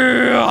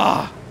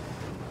 Yeah!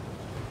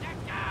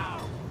 Let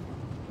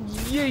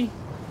go. Yay!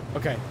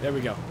 Okay, there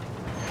we go.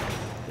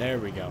 There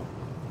we go.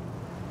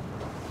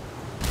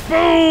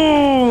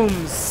 Boom!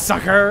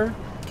 Sucker!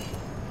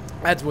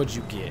 That's what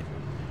you get.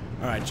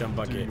 Alright, Chum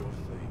Bucket.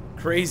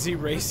 Crazy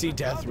racy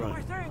death run.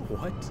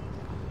 What?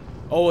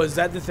 Oh, is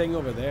that the thing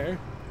over there?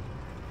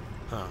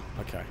 Huh,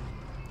 okay.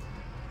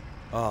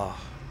 Oh.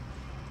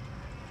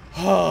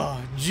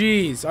 Oh,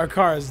 jeez. Our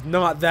car is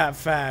not that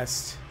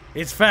fast.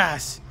 It's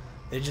fast.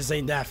 It just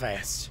ain't that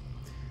fast.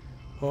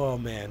 Oh,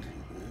 man.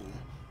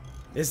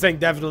 This thing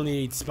definitely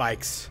needs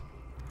spikes.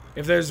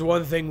 If there's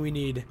one thing we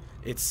need,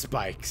 it's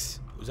spikes.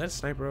 Was that a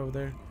sniper over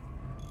there?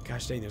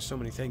 Gosh dang, there's so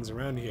many things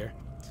around here.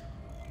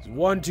 There's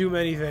one too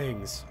many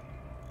things.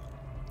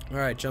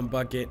 Alright, Chum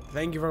Bucket.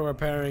 Thank you for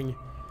repairing.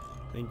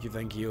 Thank you,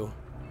 thank you.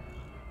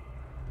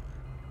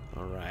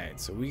 Alright,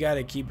 so we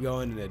gotta keep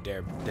going to the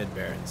Dead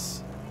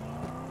Barrens.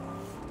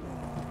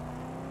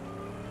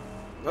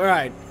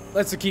 Alright,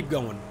 let's keep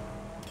going.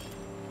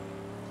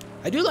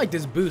 I do like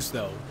this boost,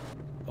 though.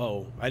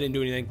 Oh, I didn't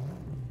do anything.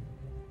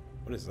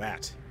 What is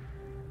that?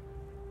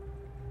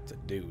 It's a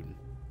dude.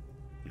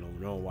 I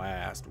don't know why I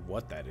asked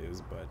what that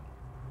is, but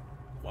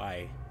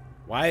why?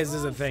 Why is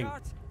this a thing?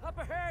 Up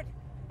ahead.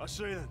 I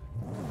see them.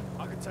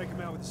 I can take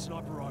him out with a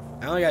sniper rifle.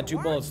 I only got 2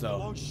 bullets, though.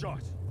 Long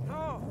shot.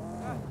 No,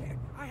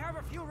 I have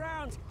a few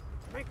rounds.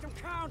 Make them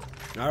count.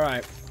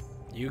 Alright,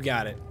 you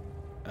got it.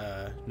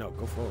 No,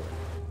 go forward.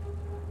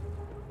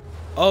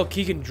 Oh,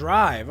 he can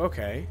drive.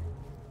 Okay.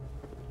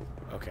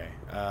 Okay.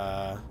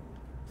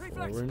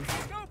 Forward.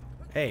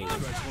 Hey,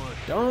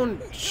 don't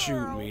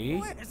shoot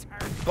me.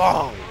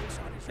 Bong.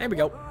 There we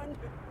go.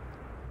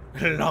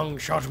 Long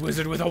shot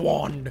wizard with a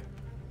wand.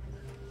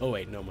 Oh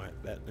wait, no,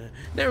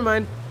 never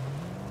mind.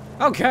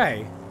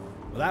 Okay.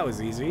 Well, that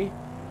was easy.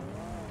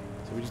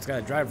 So we just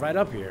gotta drive right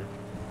up here.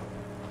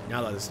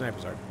 Now that the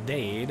snipers are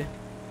dead.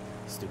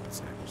 Stupid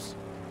snipers.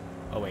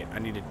 Oh wait, I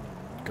need to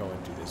go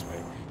and do this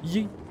way.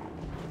 Yeet.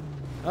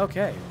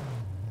 Okay.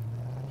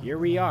 Here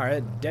we are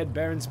at Dead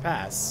Barrens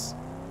Pass.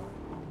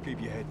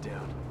 Keep your head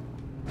down.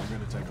 I'm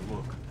gonna take a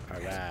look.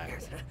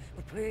 Alright.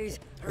 Please,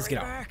 Let's get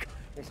out. back.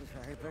 This is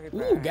very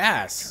Ooh, bad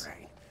gas.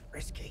 terrain.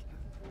 Risky.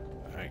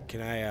 Alright,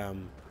 can I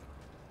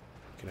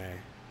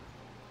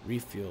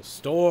refuel?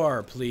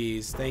 Store,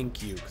 please.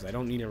 Thank you, because I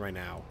don't need it right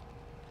now.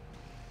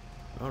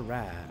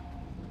 Alright.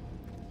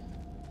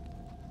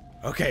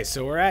 Okay,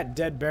 so we're at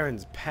Dead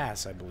Barrens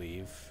Pass, I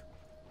believe.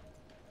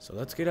 So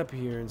let's get up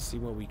here and see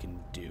what we can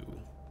do.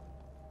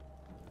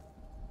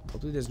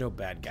 Hopefully there's no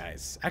bad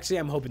guys. Actually,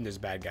 I'm hoping there's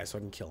bad guys so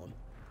I can kill them.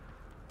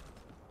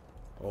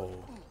 Oh.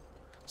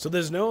 So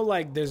there's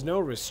no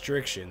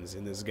restrictions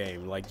in this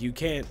game. Like you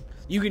can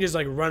just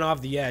like run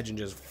off the edge and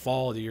just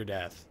fall to your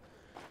death.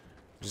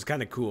 Which is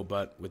kind of cool,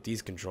 but with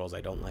these controls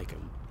I don't like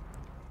them.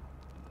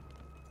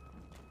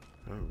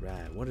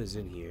 Alright, what is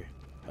in here?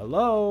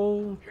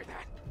 Hello? Hear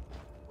that?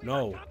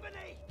 No.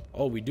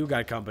 Oh, we do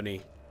got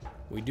company.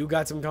 We do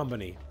got some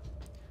company.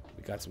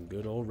 We got some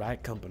good old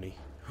right company.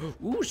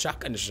 Ooh,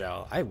 shotgun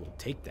shell. I will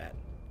take that.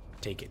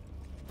 Take it.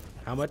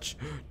 How much?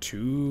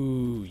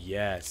 2.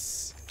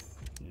 Yes.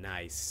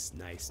 Nice,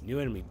 nice. New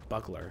enemy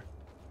buckler.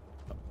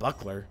 A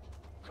buckler?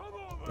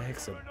 What the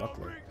heck's a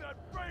buckler?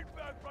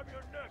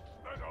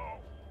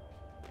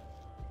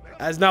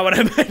 That's not what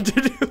I meant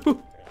to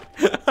do.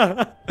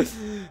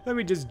 Let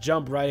me just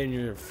jump right in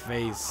your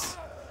face.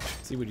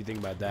 See what you think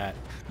about that.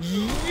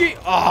 Yeah.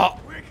 Oh,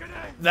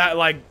 that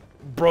like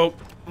broke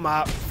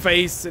my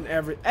face and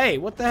every. Hey,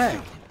 what the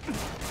heck?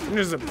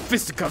 There's a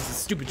fisticuffs, a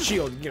stupid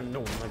shield. You know, no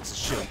one likes a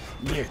shield.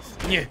 Yeah,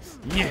 yeah,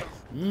 yeah,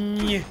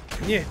 yeah,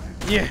 yeah,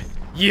 yeah,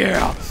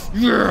 yeah,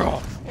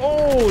 yeah.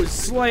 Oh,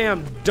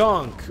 slam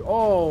dunk.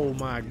 Oh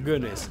my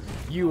goodness.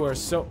 You are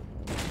so.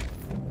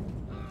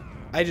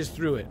 I just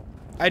threw it.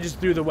 I just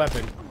threw the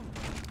weapon.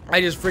 I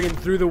just freaking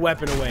threw the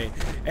weapon away.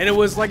 And it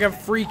was like a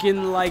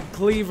freaking like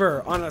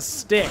cleaver on a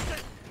stick.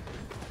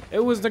 It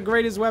was the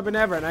greatest weapon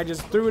ever and I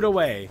just threw it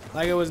away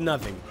like it was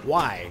nothing.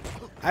 Why?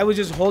 I was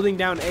just holding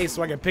down A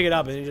so I could pick it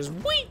up and it just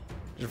whee!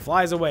 Just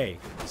flies away.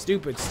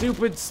 Stupid,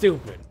 stupid,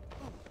 stupid.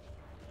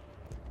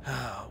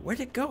 Where'd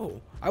it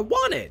go? I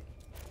want it.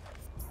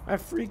 I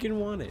freaking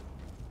want it.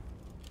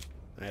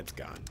 That's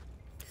gone.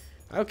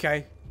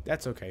 Okay,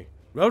 that's okay.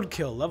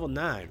 Roadkill, level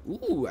 9.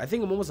 Ooh, I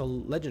think I'm almost a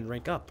legend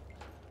rank up.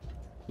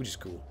 Which is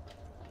cool.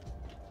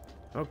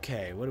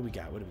 Okay, what do we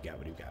got? What do we got?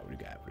 What do we got? What do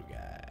we got? What do we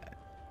got?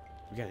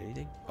 We got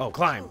anything? Oh,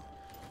 climb.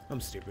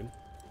 I'm stupid.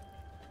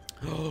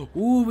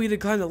 Ooh, we get to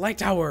climb the light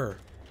tower.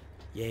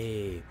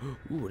 Yay.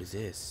 Ooh, what is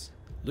this?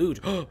 Loot.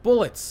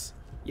 Bullets.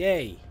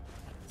 Yay.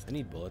 I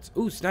need bullets.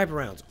 Ooh, sniper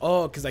rounds.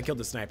 Oh, because I killed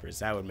the snipers.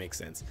 That would make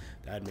sense.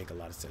 That would make a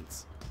lot of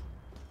sense.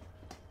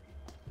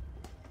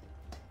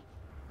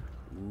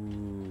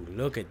 Ooh,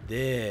 look at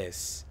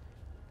this.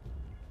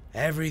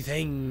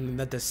 Everything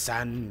that the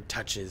sun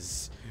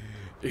touches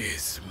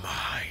is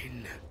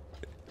mine.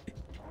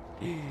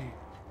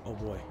 Oh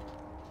boy.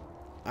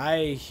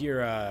 I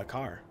hear a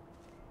car.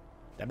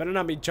 That better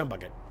not be Chum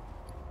Bucket.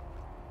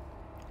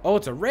 Oh,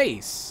 it's a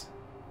race.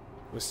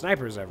 With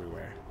snipers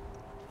everywhere.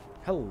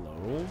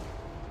 Hello.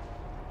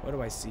 What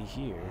do I see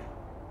here?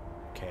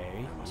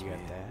 Okay, you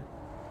got that.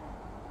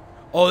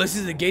 Oh, this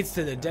is the gates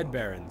to the Dead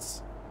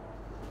Barrens.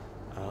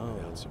 Oh.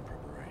 Some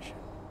preparation.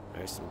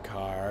 There's some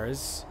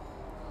cars.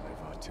 I have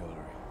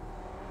artillery.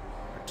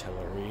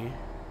 Artillery.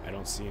 I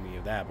don't see any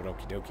of that, but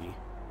okie dokie.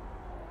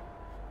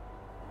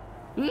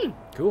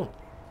 Cool.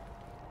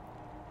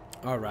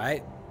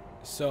 Alright.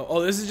 So,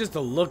 oh, this is just a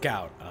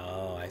lookout.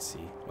 Oh, I see.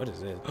 What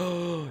is this?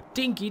 Oh,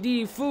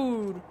 Dinki-Di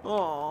food.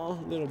 Oh,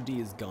 little D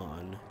is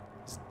gone.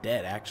 It's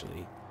dead,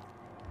 actually.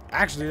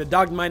 Actually, the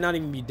dog might not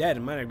even be dead.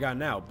 It might have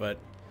gotten out, but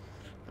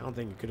I don't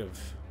think it could have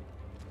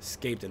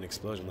escaped an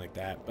explosion like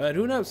that. But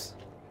who knows?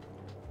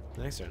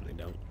 I certainly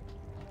don't.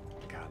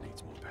 The car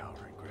needs more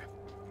power and grip.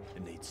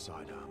 It needs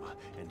side armor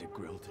and a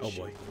grill to Oh,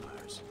 boy. shape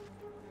the nose.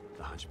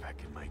 The hunchback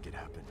can make it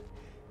happen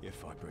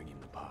if I bring him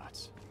the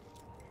parts.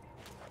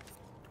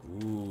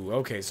 Ooh,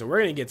 okay, so we're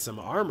gonna get some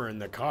armor in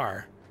the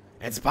car,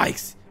 and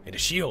spikes, and a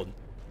shield,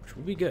 which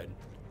will be good.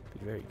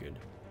 Be very good.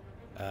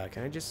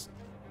 Can I just...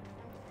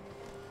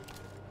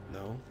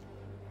 No.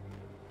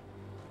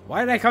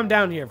 Why did I come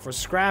down here? For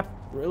scrap?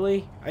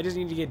 Really? I just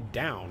need to get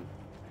down.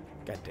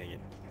 God dang it.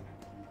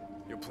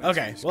 Your plans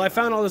Okay, are well I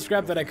found all the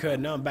scrap that I could.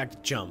 Now I'm back to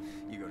Chum.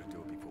 You gotta do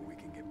it before we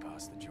can get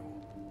past the jaw.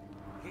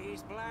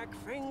 These black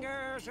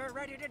fingers are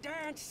ready to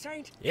dance,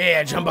 Saint.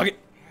 Yeah, Chum Bucket.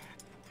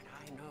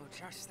 And I know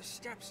just the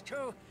steps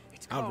too.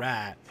 It's All called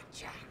right. the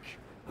Jack,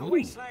 a Ooh.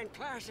 wasteland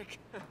classic.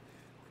 We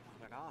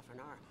pull it off, and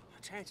our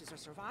chances of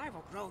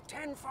survival grow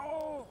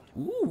tenfold.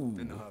 Ooh.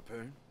 And the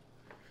harpoon?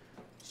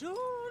 Soon,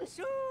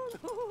 soon.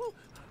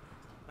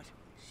 But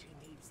she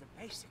needs the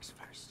basics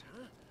first,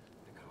 huh?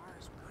 The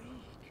car's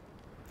weak.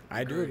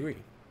 I do agree.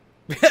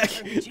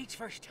 Turn the cheeks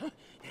first, huh?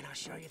 Then I'll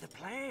show you the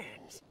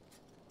plans.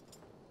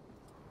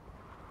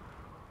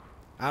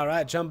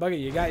 Alright, Chum Bucket,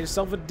 you got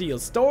yourself a deal.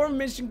 Store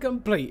mission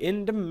complete.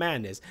 Into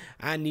madness.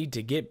 I need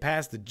to get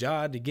past the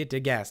jar to get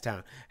to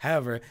Gastown.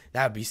 However,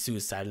 that would be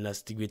suicide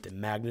unless to get the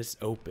Magnus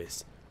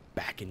Opus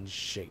back in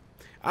shape.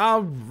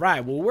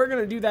 Alright, well, we're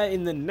going to do that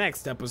in the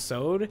next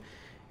episode.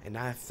 And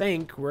I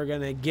think we're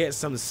going to get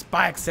some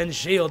spikes and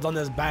shields on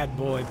this bad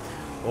boy.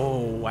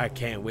 Oh, I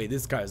can't wait.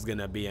 This car is going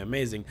to be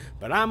amazing.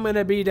 But I'm going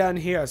to be done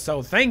here.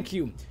 So thank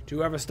you to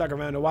whoever stuck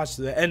around to watch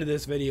to the end of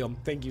this video.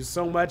 Thank you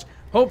so much.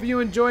 Hope you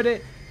enjoyed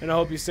it. And I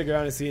hope you stick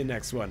around and see the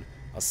next one.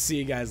 I'll see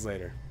you guys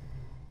later.